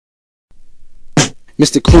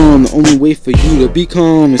Mr. Cron, the only way for you to be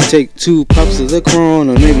calm is take 2 puffs of the Cron,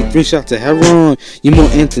 or maybe 3 shots of heroin. You more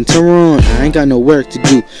ant than Tehran, I ain't got no work to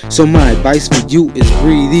do, so my advice for you is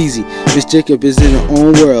breathe easy. Miss Jacob is in her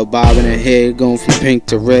own world, bobbing her head, going from pink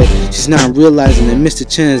to red. She's not realizing that Mr.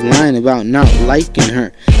 Chen's lying about not liking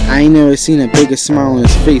her. I ain't never seen a bigger smile on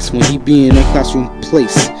his face when he be in a classroom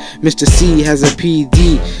place. Mr. C has a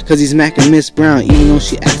PD, cause he's macking Miss Brown, even though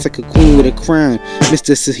she acts like a queen with a crown.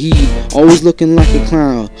 Mr. Sahid, always looking like a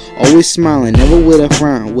clown, always smiling, never with a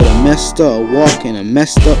frown, with a messed up walk and a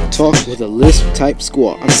messed up talk, with a lisp type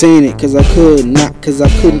squawk. I'm saying it cause I could, not cause I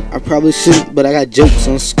couldn't. I probably shouldn't, but I got jokes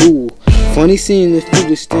on school. Funny seeing the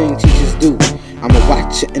foolish thing teachers do. I'm a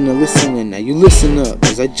watcher and a listener. Now you listen up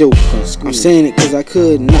as I joke on school. I'm saying it cause I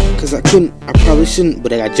could, not cause I couldn't. I probably shouldn't,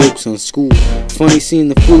 but I got jokes on school. Funny seeing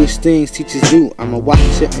the foolish things teachers do. I'm a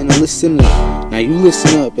watcher and a listener. Now you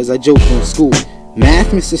listen up as I joke on school. Math,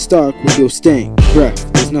 Mr. Stark, with your stank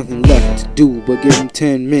breath. There's nothing left to do but give him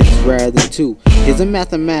 10 minutes rather than 2. Here's a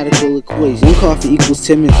mathematical equation. 1 coffee equals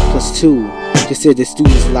 10 minutes plus 2. Just said the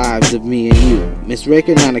students' lives of me and you. Miss Ray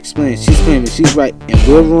could not explain. She's claiming she's right and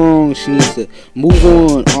we're wrong. She needs to move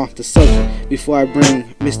on off the subject before I bring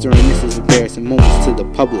Mr. and Mrs. embarrassing moments to the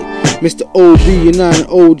public. Mr. OB, you're not an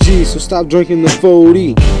OG, so stop drinking the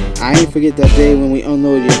 40. I ain't forget that day when we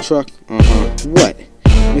unloaded your truck. What?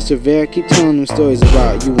 Mr. Vera, keep telling them stories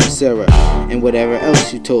about you and Sarah and whatever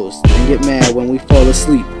else you told us, and get mad when we fall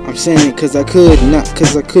asleep. I'm saying it cause I could, not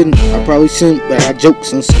cause I couldn't. I probably shouldn't, but I got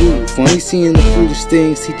jokes on school. Funny seeing the foolish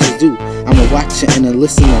things teachers do. I'm a watcher and a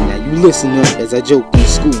listener. Now you listen up as I joke on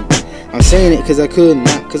school. I'm saying it cause I could,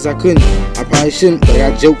 not cause I couldn't. I probably shouldn't, but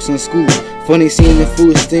I got jokes on school. Funny seeing the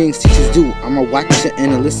foolish things teachers do. I'm a watcher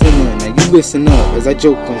and a listener. Now you listen up as I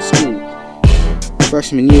joke on school.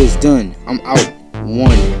 Freshman year is done. I'm out.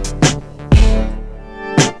 1.